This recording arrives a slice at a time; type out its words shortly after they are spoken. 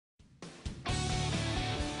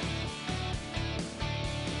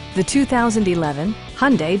the 2011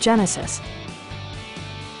 Hyundai Genesis.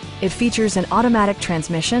 It features an automatic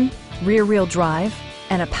transmission, rear-wheel drive,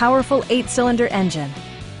 and a powerful 8-cylinder engine.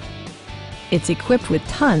 It's equipped with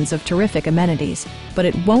tons of terrific amenities, but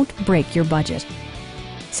it won't break your budget,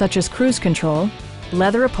 such as cruise control,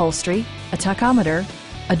 leather upholstery, a tachometer,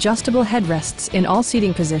 adjustable headrests in all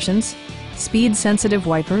seating positions, speed-sensitive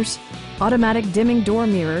wipers, automatic dimming door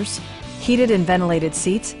mirrors, heated and ventilated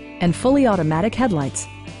seats, and fully automatic headlights.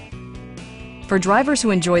 For drivers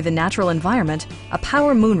who enjoy the natural environment, a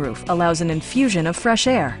power moonroof allows an infusion of fresh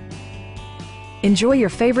air. Enjoy your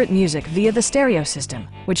favorite music via the stereo system,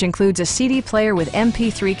 which includes a CD player with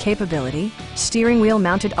MP3 capability, steering wheel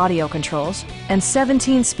mounted audio controls, and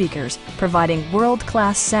 17 speakers, providing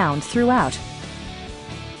world-class sound throughout.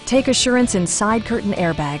 Take assurance in side curtain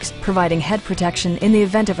airbags, providing head protection in the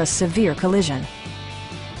event of a severe collision.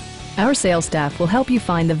 Our sales staff will help you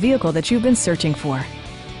find the vehicle that you've been searching for.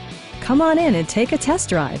 Come on in and take a test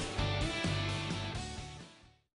drive.